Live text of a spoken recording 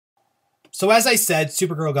So as I said,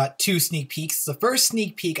 Supergirl got 2 sneak peeks. The first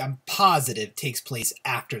sneak peek, I'm positive, takes place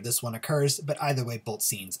after this one occurs, but either way, both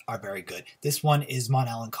scenes are very good. This one is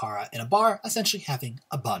Mon-El and Kara in a bar, essentially having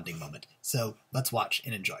a bonding moment. So let's watch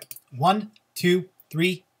and enjoy. 1, 2,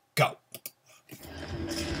 3, go.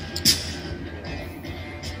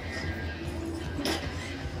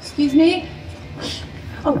 Excuse me?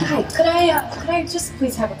 Oh, hi. Could I just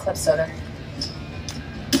please have a club soda?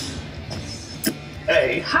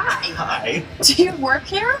 Hey. Hi. Hi. Do you work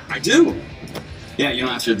here? I do. Yeah, you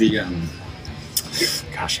know, after the,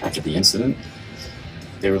 after the incident,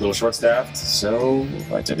 they were a little short-staffed, so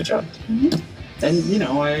I took a job. Mm-hmm. And, you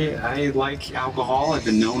know, I like alcohol. I've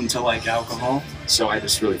been known to like alcohol, so I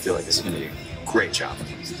just really feel like this is going to be a great job.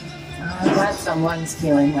 I'm glad someone's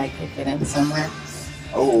feeling like they fit in somewhere.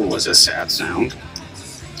 Oh, was a sad sound.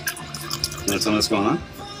 You know something that's going on?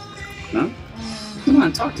 No? Come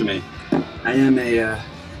on, talk to me. I am a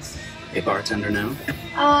bartender now.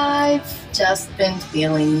 I've just been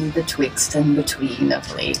feeling betwixt and between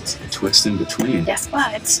of late. Betwixt and between? Yes,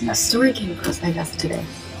 but a story came across my desk today.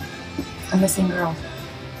 A missing girl.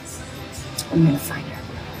 I'm gonna find her.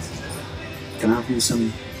 Can I offer you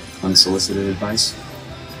some unsolicited advice?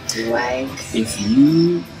 Like? If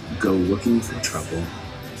you go looking for trouble,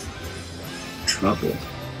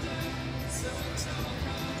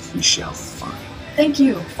 you shall find. Thank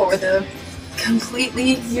you for the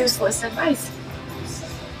completely useless advice.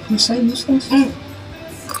 You say useless?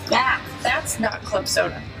 Yeah, that's not club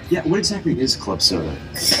soda. Yeah, what exactly is club soda?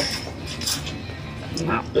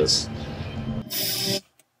 Not this.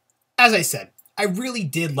 As I said, I really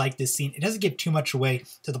did like this scene. It doesn't give too much away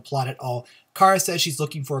to the plot at all. Kara says she's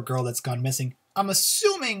looking for a girl that's gone missing. I'm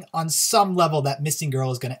assuming on some level that missing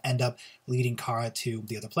girl is going to end up leading Kara to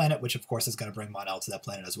the other planet, which of course is going to bring Mon-El to that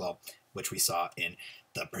planet as well, which we saw in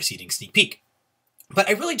the preceding sneak peek. But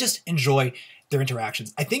I really just enjoy their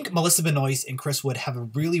interactions. I think Melissa Benoist and Chris Wood have a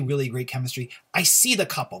really, really great chemistry. I see the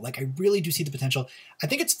couple. Like, I really do see the potential. I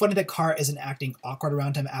think it's funny that Kara isn't acting awkward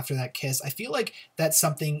around him after that kiss. I feel like that's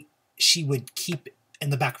something she would keep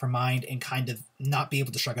in the back of her mind and kind of not be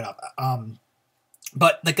able to shrug it off.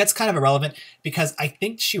 But like that's kind of irrelevant because I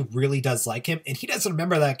think she really does like him and he doesn't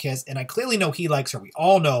remember that kiss and I clearly know he likes her. We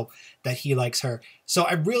all know that he likes her. So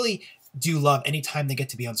I really do love anytime they get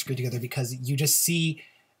to be on screen together because you just see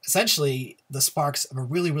essentially the sparks of a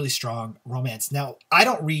really, really strong romance. Now, I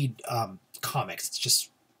don't read comics. It's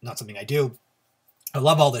just not something I do. I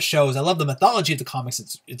love all the shows. I love the mythology of the comics.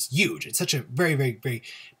 It's huge. It's such a very, very, very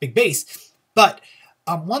big base. But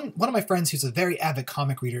one of my friends who's a very avid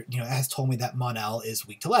comic reader, has told me that Mon-El is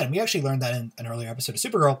weak to lead. And we actually learned that in an earlier episode of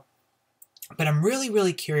Supergirl. But I'm really,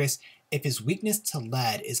 really curious if his weakness to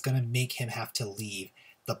lead is going to make him have to leave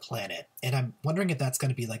the planet. And I'm wondering if that's going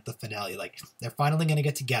to be like the finale. Like they're finally going to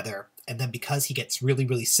get together. And then because he gets really,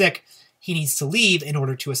 really sick, he needs to leave in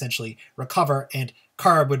order to essentially recover. And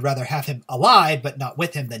Kara would rather have him alive, but not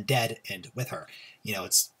with him than dead and with her.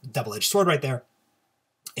 It's a double-edged sword right there.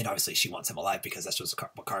 And obviously she wants him alive because that's just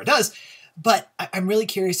what Kara does. But I'm really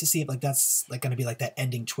curious to see if that's going to be like that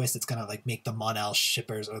ending twist that's going to like make the Mon-El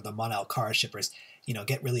shippers or the Mon-El Kara shippers,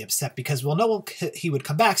 get really upset because we'll know he would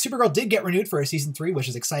come back. Supergirl did get renewed for a season 3, which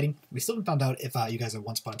is exciting. We still haven't found out if you guys are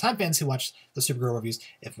Once Upon a Time fans who watch the Supergirl reviews,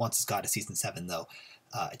 if Once has got a season 7 though.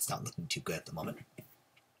 It's not looking too good at the moment.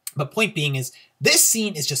 But point being is this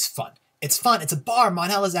scene is just fun. It's fun. It's a bar.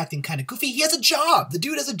 Mon-El is acting kind of goofy. He has a job. The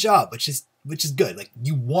dude has a job, which is good. Like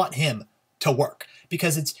you want him to work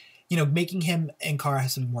because it's, making him and Kara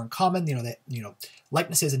have something more in common.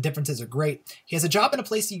 Likenesses and differences are great. He has a job in a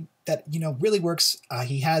place that really works.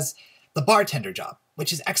 He has the bartender job,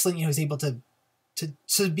 which is excellent. He's able to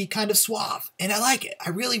be kind of suave, and I like it.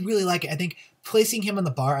 I really, really like it. I think placing him in the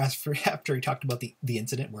bar after he talked about the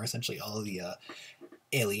incident where essentially all of the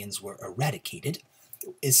aliens were eradicated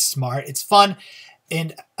is smart. It's fun.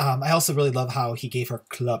 And I also really love how he gave her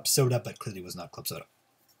club soda, but clearly was not club soda.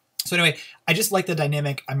 So anyway, I just like the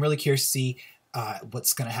dynamic. I'm really curious to see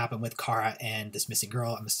what's going to happen with Kara and this missing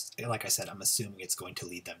girl. Like I said, I'm assuming it's going to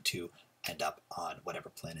lead them to end up on whatever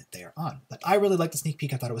planet they are on. But I really liked the sneak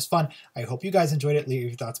peek. I thought it was fun. I hope you guys enjoyed it. Leave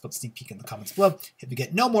your thoughts about the sneak peek in the comments below. If you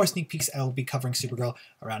get no more sneak peeks, I will be covering Supergirl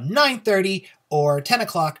around 9:30 or 10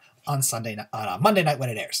 o'clock on Monday night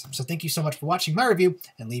when it airs. So thank you so much for watching my review,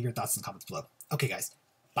 and leave your thoughts in the comments below. Okay, guys.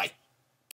 Bye.